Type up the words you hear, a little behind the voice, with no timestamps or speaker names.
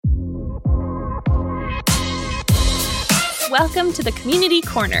Welcome to the Community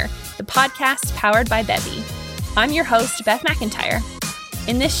Corner, the podcast powered by Bevy. I'm your host, Beth McIntyre.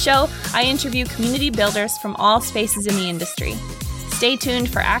 In this show, I interview community builders from all spaces in the industry. Stay tuned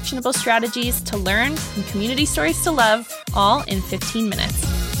for actionable strategies to learn and community stories to love, all in 15 minutes.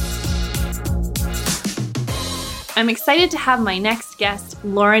 I'm excited to have my next guest,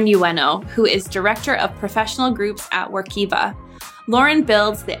 Lauren Uyeno, who is Director of Professional Groups at Workiva. Lauren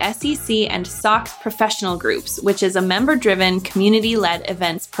builds the SEC and SOX Professional Groups, which is a member-driven, community-led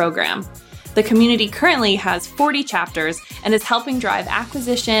events program. The community currently has 40 chapters and is helping drive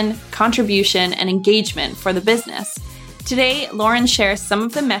acquisition, contribution, and engagement for the business. Today, Lauren shares some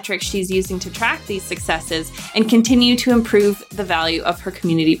of the metrics she's using to track these successes and continue to improve the value of her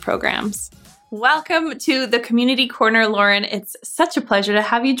community programs. Welcome to the Community Corner, Lauren. It's such a pleasure to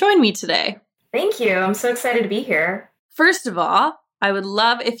have you join me today. Thank you. I'm so excited to be here. First of all, I would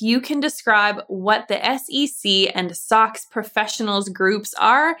love if you can describe what the SEC and SOX professionals groups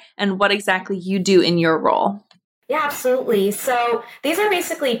are and what exactly you do in your role. Yeah, absolutely. So these are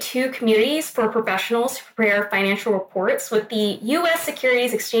basically two communities for professionals who prepare financial reports with the U.S.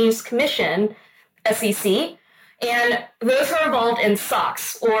 Securities Exchange Commission, SEC, and those who are involved in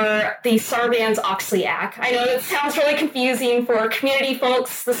SOX, or the Sarbanes-Oxley Act. I know it sounds really confusing for community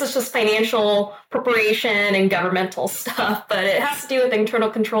folks. This is just financial preparation and governmental stuff, but it has to do with internal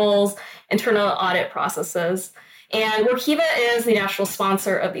controls, internal audit processes. And Workiva is the national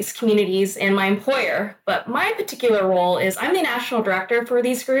sponsor of these communities and my employer. But my particular role is I'm the national director for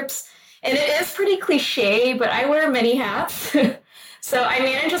these groups. And it is pretty cliche, but I wear many hats. So I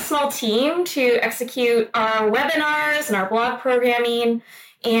manage a small team to execute our webinars and our blog programming.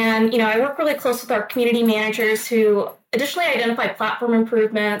 And, I work really close with our community managers who additionally identify platform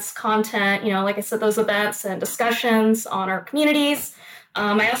improvements, content, like I said, those events and discussions on our communities.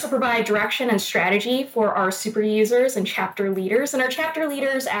 I also provide direction and strategy for our super users and chapter leaders. And our chapter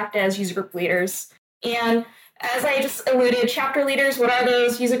leaders act as user group leaders. And as I just alluded, chapter leaders, what are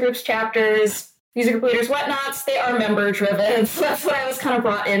those? User groups, chapters, user group leaders, whatnots, they are member-driven. So that's what I was kind of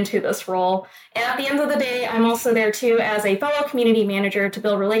brought into this role. And at the end of the day, I'm also there too as a fellow community manager to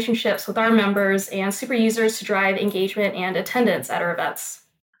build relationships with our members and super users to drive engagement and attendance at our events.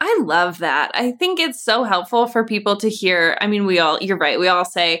 I love that. I think it's so helpful for people to hear. I mean, you're right. We all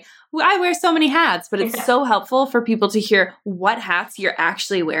say, well, I wear so many hats, but it's so helpful for people to hear what hats you're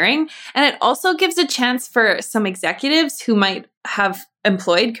actually wearing. And it also gives a chance for some executives who might have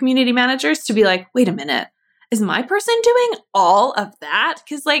employed community managers to be like, wait a minute, is my person doing all of that?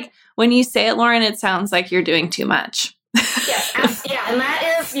 Because when you say it, Lauren, it sounds like you're doing too much. Yes, yeah, and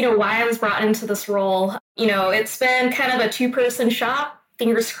that is, why I was brought into this role. It's been kind of a two-person shop.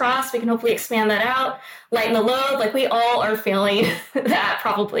 Fingers crossed, we can hopefully expand that out, lighten the load. We all are feeling that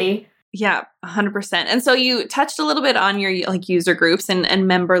probably. Yeah, 100%. And so you touched a little bit on your user groups and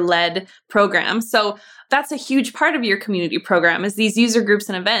member-led programs. So that's a huge part of your community program is these user groups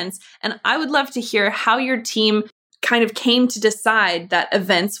and events. And I would love to hear how your team kind of came to decide that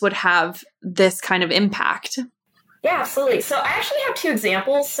events would have this kind of impact. Yeah, absolutely. So I actually have two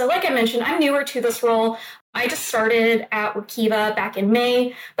examples. So like I mentioned, I'm newer to this role. I just started at Workiva back in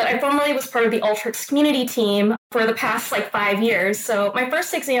May, but I formerly was part of the Alteryx community team for the past 5 years. So my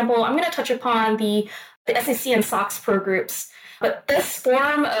first example, I'm going to touch upon the SEC and SOX pro groups. But this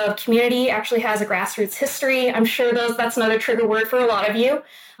form of community actually has a grassroots history. I'm sure that's another trigger word for a lot of you.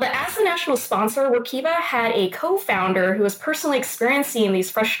 But as the national sponsor, Workiva had a co-founder who was personally experiencing these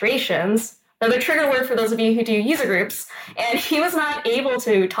frustrations. Another trigger word for those of you who do user groups. And he was not able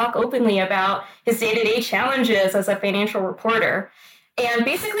to talk openly about his day-to-day challenges as a financial reporter. And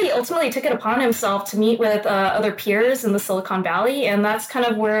basically, ultimately took it upon himself to meet with other peers in the Silicon Valley. And that's kind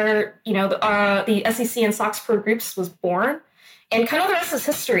of where, the SEC and SOX pro groups was born. And kind of the rest is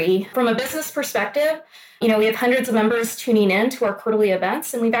history. From a business perspective, we have hundreds of members tuning in to our quarterly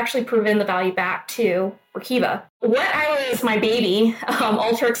events, and we've actually proven the value back to Workiva. My baby,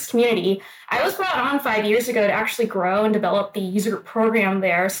 Alteryx community, I was brought on 5 years ago to actually grow and develop the user group program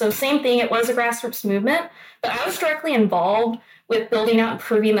there. So same thing, it was a grassroots movement, but I was directly involved with building out and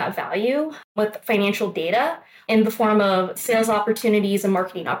proving that value with financial data in the form of sales opportunities and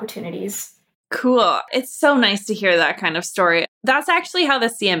marketing opportunities. Cool. It's so nice to hear that kind of story. That's actually how the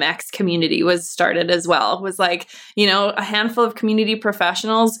CMX community was started as well. It was a handful of community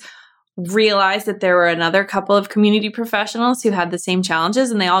professionals realized that there were another couple of community professionals who had the same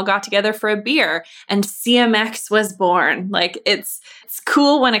challenges and they all got together for a beer and CMX was born. It's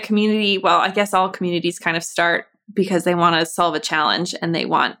cool when a community, well, I guess all communities kind of start because they want to solve a challenge and they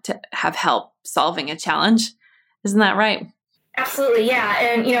want to have help solving a challenge. Isn't that right? Absolutely, yeah.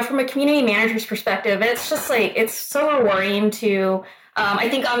 And, from a community manager's perspective, it's just like, it's so rewarding to, I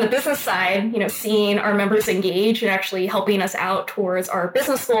think on the business side, seeing our members engage and actually helping us out towards our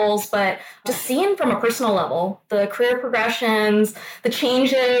business goals, but just seeing from a personal level, the career progressions, the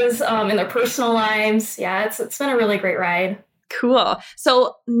changes in their personal lives. Yeah, it's been a really great ride. Cool.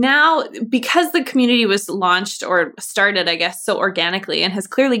 So now, because the community was launched or started, I guess, so organically and has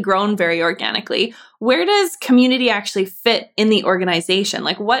clearly grown very organically, where does community actually fit in the organization?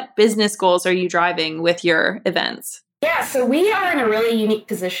 Like, what business goals are you driving with your events? Yeah, so we are in a really unique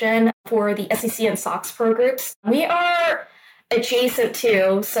position for the SEC and SOX pro groups. We are adjacent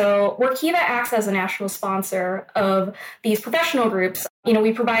to, so Workiva acts as a national sponsor of these professional groups.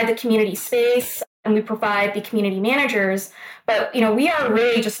 We provide the community space and we provide the community managers, but we are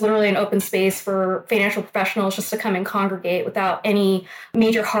really just literally an open space for financial professionals just to come and congregate without any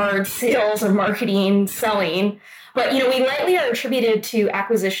major hard sales or marketing selling. But we lightly are attributed to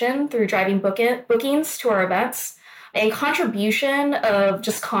acquisition through driving bookings to our events and contribution of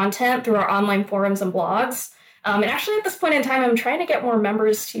just content through our online forums and blogs. And actually at this point in time, I'm trying to get more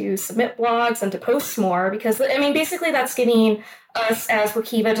members to submit blogs and to post more because, basically that's giving us as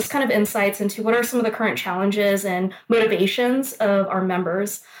Workiva just kind of insights into what are some of the current challenges and motivations of our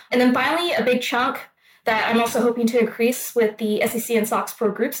members. And then finally, a big chunk that I'm also hoping to increase with the SEC and SOX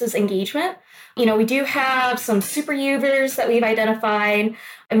pro groups is engagement. We do have some super users that we've identified,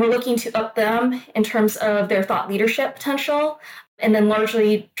 and we're looking to up them in terms of their thought leadership potential, and then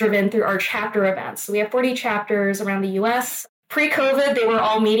largely driven through our chapter events. So we have 40 chapters around the US. Pre-COVID, they were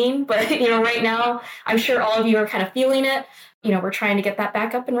all meeting, but right now, I'm sure all of you are kind of feeling it. We're trying to get that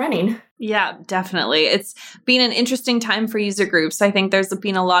back up and running. Yeah, definitely. It's been an interesting time for user groups. I think there's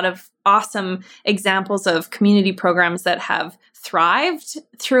been a lot of awesome examples of community programs that have thrived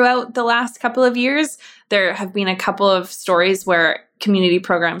throughout the last couple of years. There have been a couple of stories where community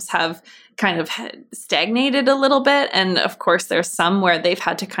programs have kind of stagnated a little bit. And of course, there's some where they've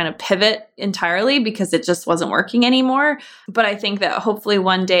had to kind of pivot entirely because it just wasn't working anymore. But I think that hopefully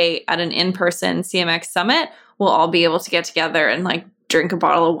one day at an in-person CMX summit, we'll all be able to get together and drink a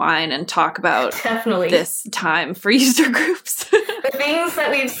bottle of wine and talk about this time for user groups. The things that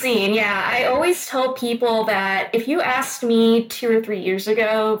we've seen. Yeah, I always tell people that if you asked me 2 or 3 years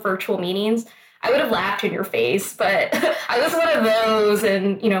ago, virtual meetings, I would have laughed in your face, but I was one of those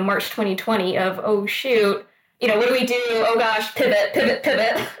in, March 2020 of, oh, shoot, what do we do? Oh, gosh,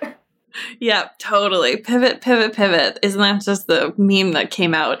 pivot. Yeah, totally. Pivot. Isn't that just the meme that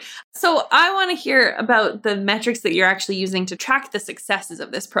came out? So I want to hear about the metrics that you're actually using to track the successes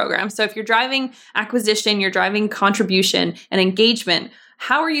of this program. So if you're driving acquisition, you're driving contribution and engagement,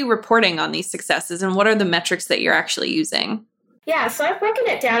 how are you reporting on these successes and what are the metrics that you're actually using? Yeah, so I've broken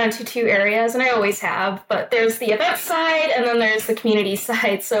it down into 2 areas, and I always have, but there's the event side and then there's the community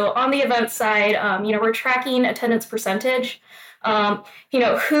side. So on the event side, we're tracking attendance percentage.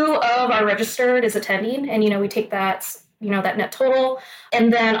 Who of our registered is attending, and, we take that, that net total.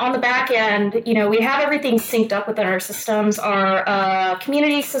 And then on the back end, we have everything synced up within our systems, our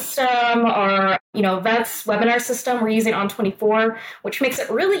community system, our, events webinar system we're using on 24, which makes it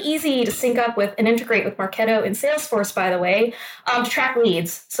really easy to sync up with and integrate with Marketo and Salesforce, by the way, to track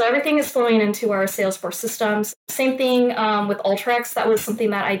leads. So everything is flowing into our Salesforce systems. Same thing with Ultrex. That was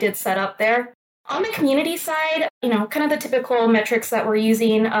something that I did set up there. On the community side, kind of the typical metrics that we're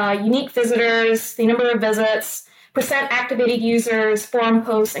using, unique visitors, the number of visits, percent activated users, forum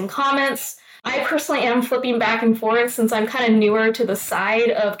posts, and comments. I personally am flipping back and forth since I'm kind of newer to the side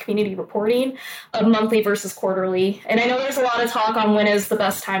of community reporting of monthly versus quarterly. And I know there's a lot of talk on when is the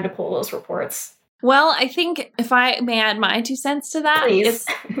best time to pull those reports. Well, I think if I may add my 2 cents to that,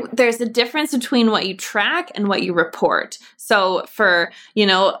 there's a difference between what you track and what you report. So for,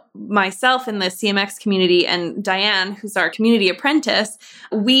 myself in the CMX community and Diane, who's our community apprentice,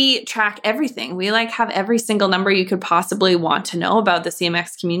 we track everything. We have every single number you could possibly want to know about the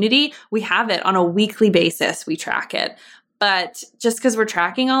CMX community. We have it on a weekly basis. We track it. But just because we're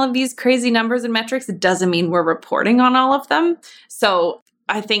tracking all of these crazy numbers and metrics, it doesn't mean we're reporting on all of them. So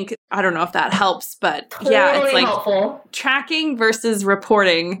I don't know if that helps, but totally it's helpful. Tracking versus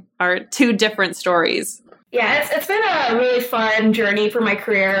reporting are 2 different stories. Yeah, it's been a really fun journey for my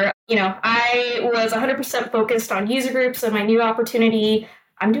career. I was 100% focused on user groups and my new opportunity.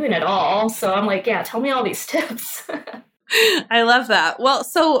 I'm doing it all. So I'm tell me all these tips. I love that. Well,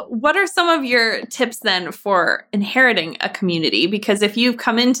 so what are some of your tips then for inheriting a community? Because if you've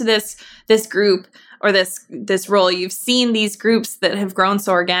come into this group or this role, you've seen these groups that have grown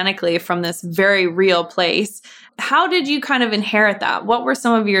so organically from this very real place. How did you kind of inherit that? What were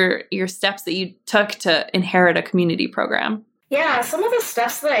some of your steps that you took to inherit a community program? Yeah, some of the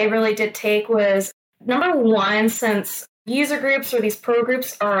steps that I really did take was, number one, since user groups or these pro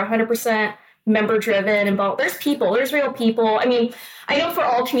groups are 100% member driven and there's real people. I mean, I know for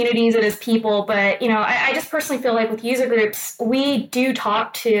all communities it is people, but I just personally feel like with user groups, we do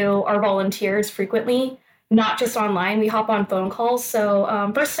talk to our volunteers frequently, not just online. We hop on phone calls.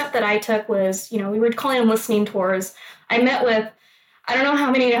 So first step that I took was, we were calling them listening tours. I met with, I don't know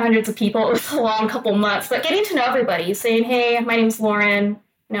how many hundreds of people. It was a long couple months, but getting to know everybody, saying, hey, my name's Lauren.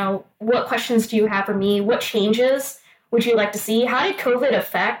 What questions do you have for me? What changes would you like to see? How did COVID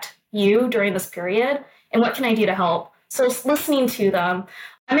affect you during this period? And what can I do to help? So listening to them.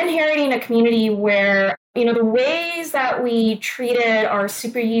 I'm inheriting a community where, the ways that we treated our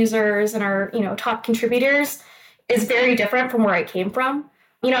super users and our, top contributors is very different from where I came from.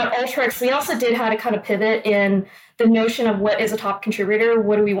 At Alteryx, we also did have to kind of pivot in the notion of what is a top contributor.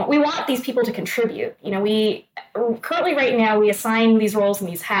 What do we want? We want these people to contribute. We currently right now, we assign these roles and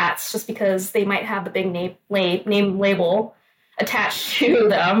these hats just because they might have the big name label attached to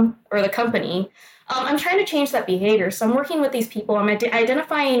them or the company. I'm trying to change that behavior. So I'm working with these people. I'm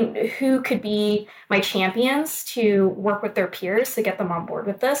identifying who could be my champions to work with their peers to get them on board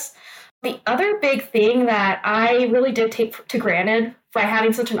with this. The other big thing that I really did take for granted by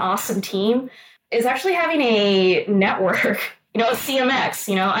having such an awesome team is actually having a network, a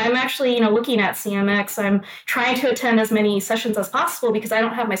CMX. I'm actually, looking at CMX. I'm trying to attend as many sessions as possible because I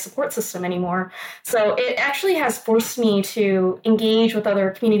don't have my support system anymore. So it actually has forced me to engage with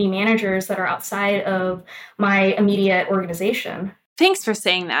other community managers that are outside of my immediate organization. Thanks for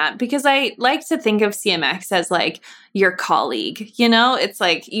saying that, because I like to think of CMX as like your colleague, It's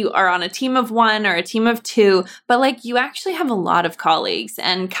like you are on a team of one or a team of two, but like you actually have a lot of colleagues,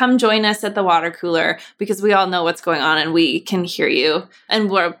 and come join us at the water cooler because we all know what's going on and we can hear you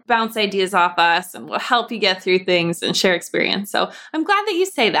and we'll bounce ideas off us and we'll help you get through things and share experience. So I'm glad that you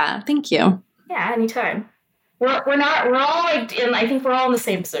say that. Thank you. Yeah, anytime. We're all like, I think we're all in the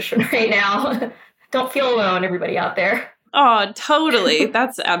same position right now. Don't feel alone, everybody out there. Oh, totally.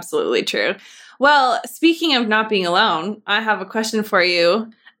 That's absolutely true. Well, speaking of not being alone, I have a question for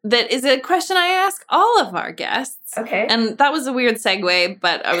you that is a question I ask all of our guests. Okay. And that was a weird segue,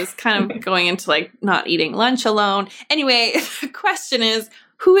 but I was kind of going into like not eating lunch alone. Anyway, the question is,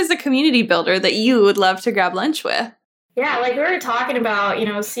 who is a community builder that you would love to grab lunch with? Yeah, like we were talking about,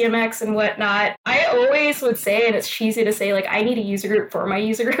 CMX and whatnot. I always would say, and it's cheesy to say, like, I need a user group for my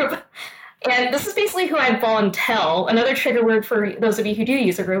user group. And this is basically who I'd voluntel. Another trigger word for those of you who do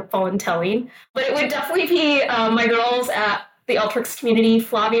use a group, voluntelling. But it would definitely be my girls at the Alteryx community,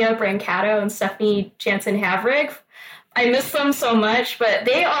 Flavia Brancato and Stephanie Jansen-Havrig. I miss them so much, but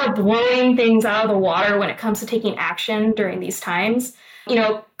they are blowing things out of the water when it comes to taking action during these times.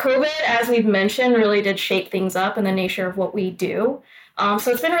 COVID, as we've mentioned, really did shake things up in the nature of what we do.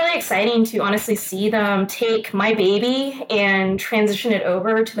 So it's been really exciting to honestly see them take my baby and transition it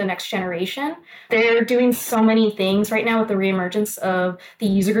over to the next generation. They're doing so many things right now with the reemergence of the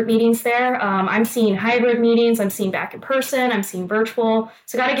user group meetings there. I'm seeing hybrid meetings. I'm seeing back in person. I'm seeing virtual.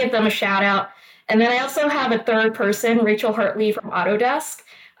 So got to give them a shout out. And then I also have a third person, Rachel Hartley from Autodesk.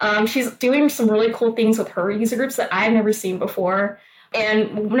 She's doing some really cool things with her user groups that I've never seen before.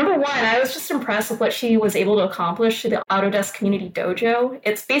 And number one, I was just impressed with what she was able to accomplish through the Autodesk Community Dojo.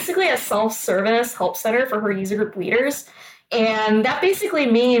 It's basically a self-service help center for her user group leaders. And that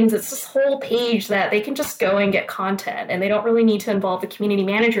basically means it's this whole page that they can just go and get content, and they don't really need to involve the community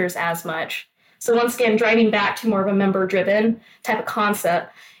managers as much. So once again, driving back to more of a member-driven type of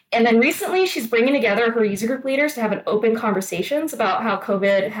concept. And then recently, she's bringing together her user group leaders to have an open conversations about how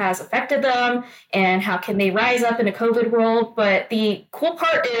COVID has affected them and how can they rise up in a COVID world. But the cool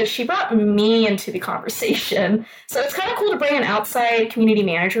part is she brought me into the conversation. So it's kind of cool to bring an outside community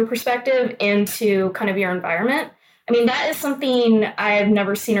manager perspective into kind of your environment. I mean, that is something I've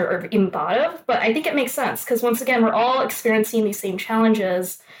never seen or even thought of, but I think it makes sense because once again, we're all experiencing these same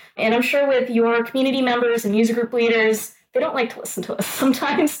challenges. And I'm sure with your community members and user group leaders, they don't like to listen to us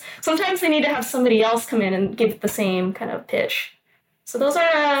sometimes. Sometimes they need to have somebody else come in and give the same kind of pitch. So those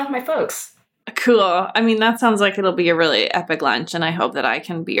are my folks. Cool. I mean, that sounds like it'll be a really epic lunch, and I hope that I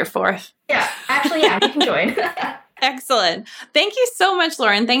can be your fourth. Yeah, actually, yeah, you can join. Excellent. Thank you so much,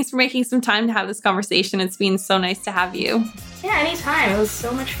 Lauren. Thanks for making some time to have this conversation. It's been so nice to have you. Yeah, anytime. It was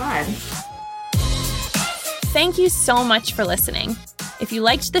so much fun. Thank you so much for listening. If you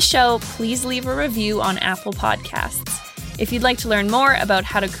liked the show, please leave a review on Apple Podcasts. If you'd like to learn more about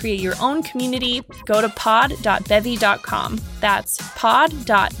how to create your own community, go to pod.bevy.com. That's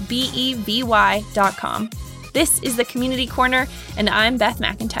pod.bevy.com. This is the Community Corner, and I'm Beth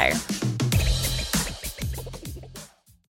McIntyre.